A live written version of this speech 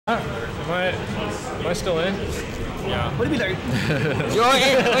Am I still in? Yeah. What do you mean? You're in?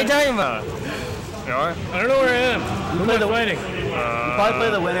 What are you talking about? You are? I don't know where I am. Who am I fighting? You probably play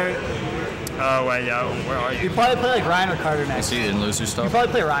the winner. Oh, wait, yeah. Where are you? You probably play like Ryan or Carter next. Is he in loser You stuff?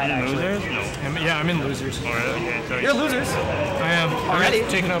 probably play Ryan actually. Losers? Yeah, I'm in losers. Oh, really? Okay, so You're losers. I am. Already?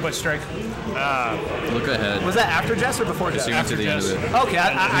 Taken out by strike. Look ahead. Was that after Jess or before Jess? See him to the end of it. Okay,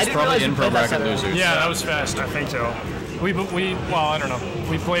 I He's didn't probably realize in you pro played that bracket setup. losers. Yeah, that was fast. I think so. Well, I don't know.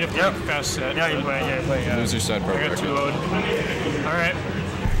 We played a pretty fast set. Yeah, you play. Yeah. Loser side pro I got bracket. 2 load. All right.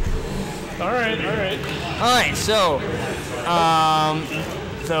 Alright, so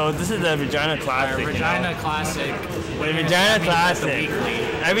this is the Regina Classic. Regina Classic. The Regina Classic.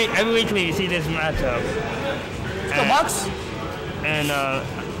 Every weekly you see this matchup. The Bucks? And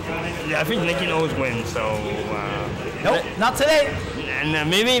yeah, I think Lincoln always wins, so Nope, not today. and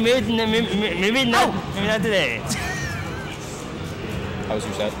maybe not maybe not today. How was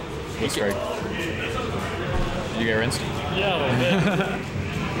your set? With strike? Did you get rinsed? Yeah, a little bit.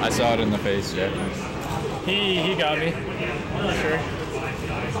 I saw it in the face, yeah. He got me. For sure.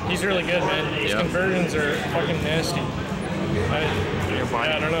 He's really good, man. His Yeah. conversions are fucking nasty.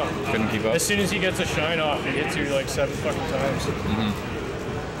 I don't know. Couldn't keep up. As soon as he gets a shine off, he hits you like 7 fucking times.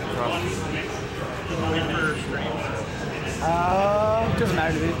 Doesn't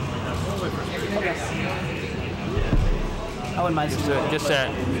matter to me. Okay. I wouldn't mind seeing Just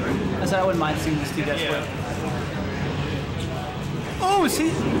that. I said I wouldn't mind seeing these two guys play. Oh, see?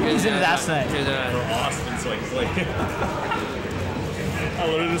 He's into that tonight. Austin's like I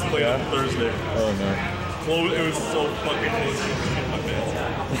literally just played on Thursday. Oh no. Well, it was so fucking close to my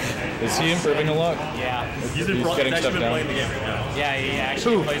fans. Is he improving a lot? Yeah. He's getting actually stuff been down. playing the game right now. Yeah, he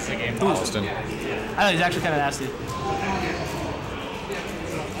actually plays the game. Austin. I know, he's actually kind of nasty.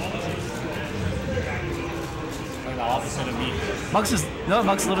 Like the opposite of me. Mux is, you know what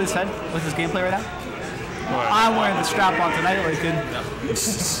Mux literally said with his gameplay right now? I'm wearing the strap on tonight, Lincoln.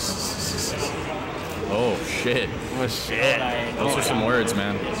 Oh shit. Oh shit. Those are some words,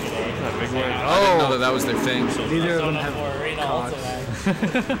 man. Big word. I didn't know that was their thing. Neither of them have Arena also, man.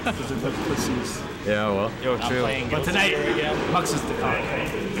 Yeah, well. Yo, true. But tonight, Mux is the cock.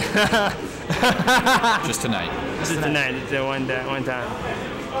 Just tonight. Just tonight. It's one time.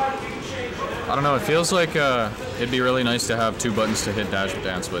 I don't know, it feels like it'd be really nice to have 2 buttons to hit dash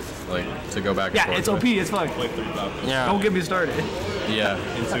dance with, like, to go back and Yeah, forth it's OP with. as fuck. Like 3 balcons. Yeah. Don't get me started. Yeah.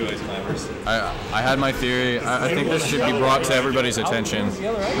 And 2 ice climbers. I had my theory. I think this should be brought to everybody's attention.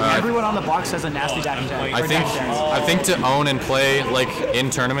 Everyone on the box has a nasty dash attack. I think to own and play, like, in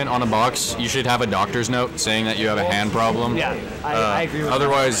tournament on a box, you should have a doctor's note saying that you have a hand problem. Yeah, I agree with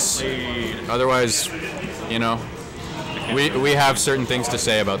Otherwise, you know, we have certain things to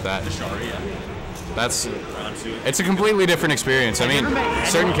say about that. It's a completely different experience. I mean,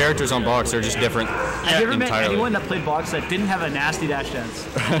 certain characters on box are just different Have you ever met entirely. anyone that played box that didn't have a nasty dash dance?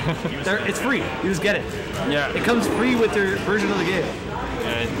 It's free. You just get it. Yeah. It comes free with their version of the game.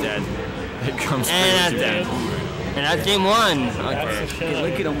 And it's dead. It comes And that's dead. And that's game 1. Okay.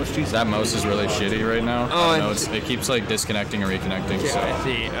 Lincoln almost cheats. That mouse is really shitty right now. Oh, I don't know, it keeps like disconnecting and reconnecting. Yeah, So I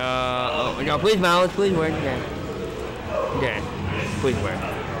see. No, please mouse, please work. Okay. Please work.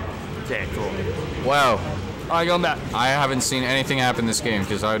 Okay, cool. wow, Alright, going back. I haven't seen anything happen this game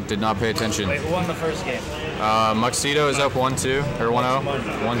because I did not pay attention. Wait, who won the first game? Muxedo is up 1-2 or 1-0.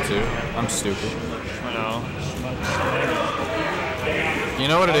 1-2. I'm stupid. No. You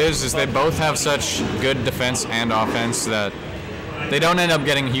know what it is they both have such good defense and offense that they don't end up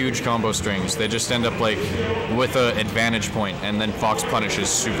getting huge combo strings. They just end up like with an advantage point, and then Fox punishes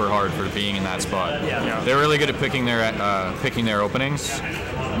super hard for being in that spot. Yeah. They're really good at picking their openings,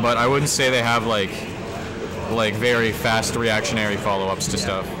 but I wouldn't say they have like very fast reactionary follow-ups to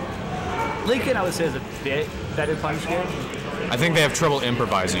stuff. Lincoln, I would say, is a bit better punish game. I think they have trouble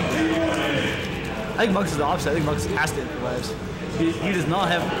improvising. I think Mux is the opposite. I think Mux has to improvise. He does not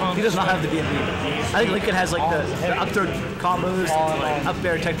have the DMP. I think Lincoln has like the up throw combos, like up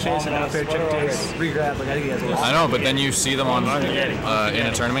air tech chase and up air check chase, regrab. Like I think he has. I know, but then you see them on in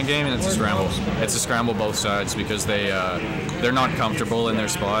a tournament game, and it's a scramble. It's a scramble both sides because they're not comfortable in their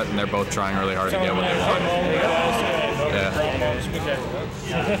spot, and they're both trying really hard to get what they want. Yeah.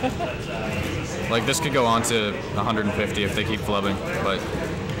 Like this could go on to 150 if they keep flubbing, but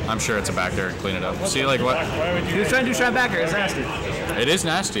I'm sure it's a back there and clean it up. See, like what? He was trying to do strap backer. It's nasty. It is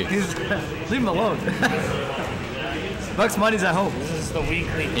nasty. Leave him alone. Bucks money's at home. This is the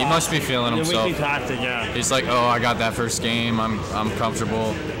weekly. He must be feeling The himself. weekly toxic, yeah. He's like, oh, I got that first game. I'm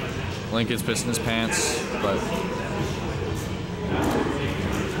comfortable. Lincoln's pissed in his pants, but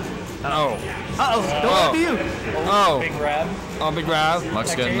Oh. Don't let it be you. Oh. Big grab. Oh, big grab.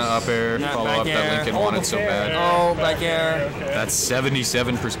 Mux getting the up air. Not Follow back up that air. Lincoln wanted so bad. Oh, back air. That's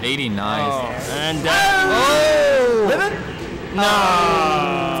 77%. 89. Oh. And oh. Living?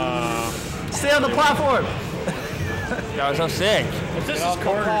 No. Stay on the platform. That was so sick. If this is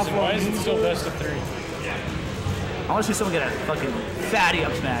quarters, why is it still best of 3? I want to see someone get a fucking fatty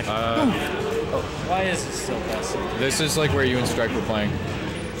up smash. Why is it still best? This is like where you and Strike were playing.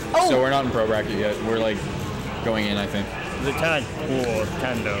 Oh. So we're not in pro bracket yet. We're like going in, I think. The kind of cool,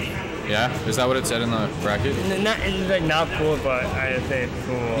 kind of. Yeah? Is that what it said in the bracket? Not, it's like not cool, but I say it's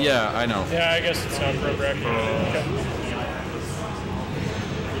cool. Yeah, I know. Yeah, I guess it's not pro bracket. Okay.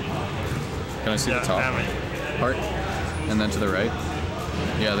 Can I see the top that way. part? And then to the right?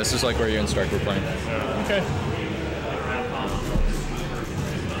 Yeah, this is like where you and Strike were playing. Okay.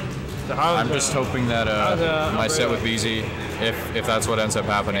 So how's I'm just hoping that my set with BZ, if that's what ends up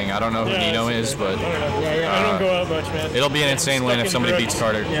happening. I don't know who Yeah, Nino is, but I don't go out much, man. it'll be an insane win if Stuck somebody in beats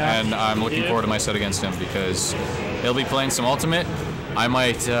Carter. And I'm looking forward to my set against him because he'll be playing some Ultimate. I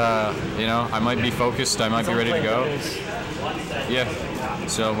might, I might be focused. I might be ready to go. Yeah.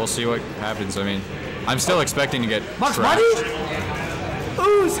 So we'll see what happens. I mean, I'm still expecting to get Mux trashed. money?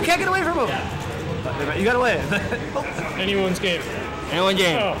 Ooh, you can't get away from him. You got away. Anyone's game. Anyone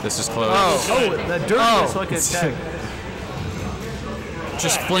game? Oh. This is close. Oh, the dirtiest fucking tag.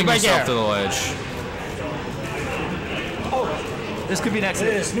 Just fling Right yourself there. to the ledge. This could be an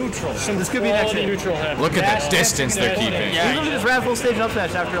accident. It's neutral. This could be an Quality accident. neutral happen. Look at the distance they're keeping. Yeah. We literally just ran full stage up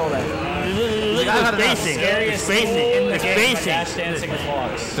smash after all that. Look at the spacing. It's spacing. It's spacing. Dash dancing with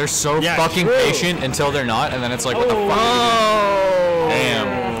Fox. They're so Yeah, fucking true. patient until they're not, and then it's like, what the fuck? Oh. Damn.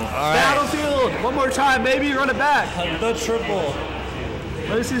 All right. Battlefield! One more time, baby, run it back. The triple.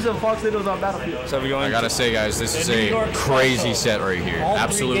 Let me see some Fox Needles on Battlefield. So we're going. I gotta say, guys, this is New a York crazy special. set right here. All 3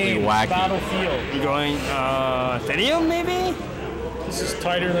 Absolutely games, wacky. Battlefield. We're going. Stadium maybe. This is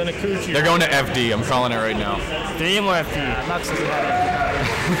tighter than a coochie. They're going to FD. I'm calling it right now. Stadium or FT. Mux doesn't have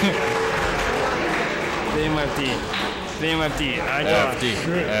Stadium or FT. Stadium or FT. I got FD.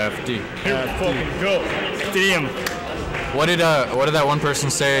 FD. Here, fucking go. Stadium. What did that one person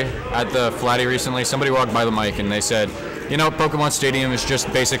say at the Flatty recently? Somebody walked by the mic and they said, you know, Pokemon Stadium is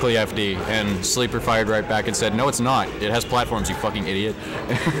just basically FD. And Sleeper fired right back and said, no, it's not. It has platforms, you fucking idiot.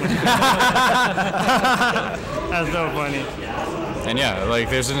 That's so funny. And yeah, like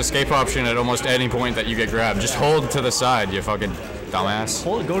there's an escape option at almost any point that you get grabbed. Just hold to the side, you fucking dumbass.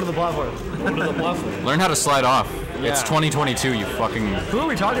 Hold it, go to the platform. Go to the platform. Learn how to slide off. It's Yeah. 2022, you fucking... Who are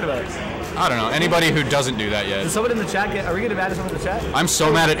we talking about? I don't know. Anybody who doesn't do that yet. Did someone in the chat get, are we getting mad at someone in the chat? I'm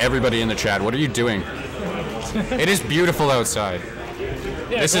so mad at everybody in the chat. What are you doing? It is beautiful outside.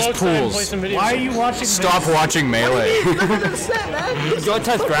 Yeah, This go is outside and pools. play some video Why are games. you watching Stop watching Melee. Don't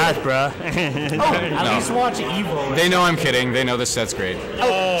touch grass, bruh. At least watch Evo. They know I'm kidding. They know this set's great.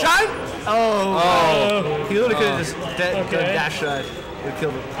 Shine? Oh. He literally could have just done dash shot. It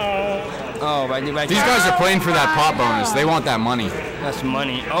killed him. Oh, right These guys are playing for that pop bonus. They want that money. That's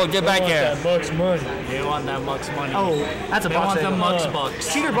money. Oh, get back Want here. that Mux money. They want that Mux money. Oh, that's a They box want the angle. Mux bucks.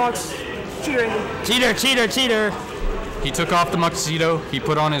 Cheater box. Cheater angle. Cheater, cheater, cheater. He took off the Muxedo. He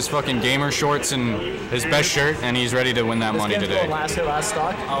put on his fucking gamer shorts and his best shirt, and he's ready to win that money This game's today. going last hit, last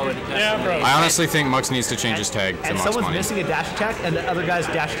stock. Yeah, bro. I honestly think Mux needs to change his tag to And Mux someone's money. missing a dash attack, and the other guy's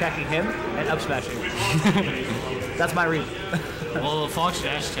dash attacking him and up smashing. That's my read. Well, the Fox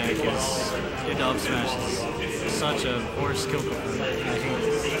dash tag is it up smashes. Such a poor skill component. I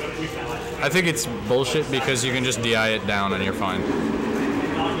hate it. I think it's bullshit because you can just DI it down and you're fine.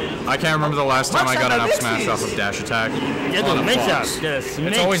 I can't remember the last time I got an up smash off of dash attack. Get on the the mix up. Fox. Get a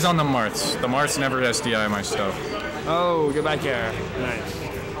It's always on the Marths. The Marths never SDI my stuff. Oh, get back here. Nice.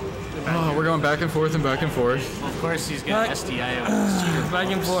 Oh, we're going back and forth and back and forth. Of course, he's got SDI on his cheater.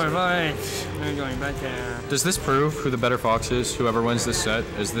 Back and forth, right. We're going back there. Does this prove who the better Fox is? Whoever wins this set?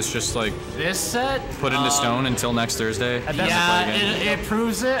 Is this just like This set, put into stone until next Thursday? yeah, it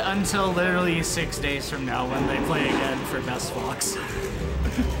proves it until literally 6 days from now when they play again for Best Fox.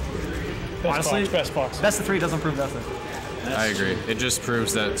 Honestly, Best Fox. best of 3 doesn't prove nothing. I agree. It just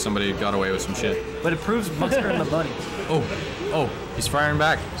proves that somebody got away with some shit. But it proves Mux earned the money. Oh, he's firing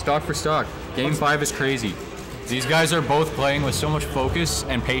back. Stock for stock. Game 5 is crazy. These guys are both playing with so much focus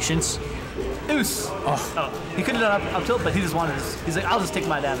and patience. Oos. Oh. He could have done up tilt, but he just wanted this. He's like, I'll just take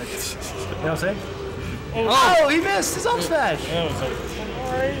my damage. You know what I'm saying? Oh, he missed his up smash.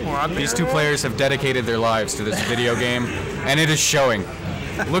 These two players have dedicated their lives to this video game, and it is showing.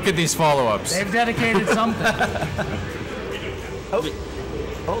 Look at these follow-ups. They've dedicated something.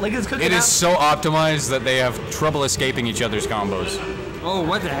 Oh, Lincoln's cooking It out. is so optimized that they have trouble escaping each other's combos. Oh,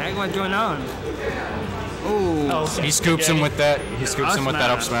 what the heck? What's going on? Oh. He scoops him with that. He scoops him with that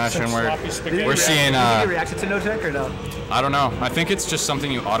up smash, and we're seeing. Did you react to no tech or no? I don't know. I think it's just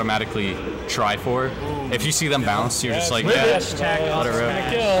something you automatically try for. If you see them bounce, you're just like, yeah, let it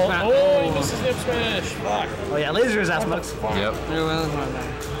rip. Oh, he misses the up smash. Fuck. Oh yeah, laser his ass, Mux. Yep.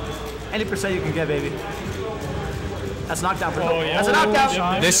 Any percent you can get, baby. That's knockdown for Oh, yeah. That's a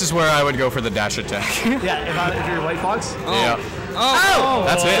knockdown. This is where I would go for the dash attack. Yeah, if you're a White Fox. Yeah. Oh!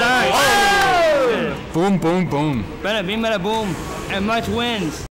 That's it. Nice. Boom, boom, boom. Bada bing, bada boom. And Much wins.